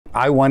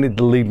I wanted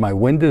to leave my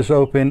windows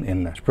open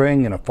in the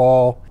spring and the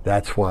fall.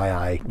 That's why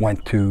I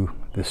went to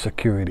the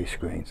security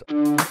screens.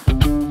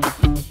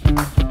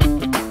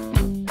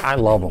 I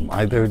love them.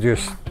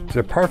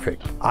 They're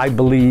perfect. I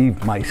believe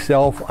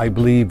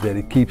that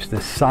it keeps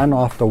the sun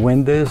off the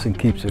windows and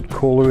keeps it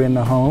cooler in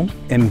the home.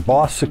 In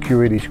Boss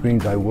security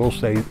screens, I will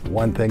say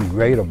one thing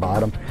great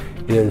about them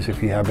is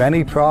if you have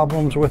any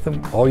problems with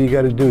them, all you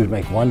got to do is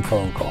make one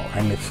phone call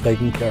and it's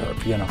taken care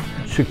of, you know.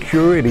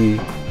 Security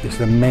is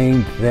the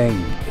main thing,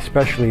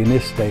 especially in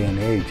this day and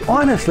age.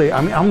 Honestly,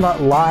 I mean, I'm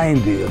not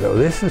lying to you though.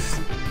 This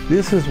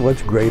is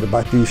what's great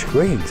about these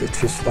screens.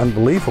 It's just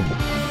unbelievable.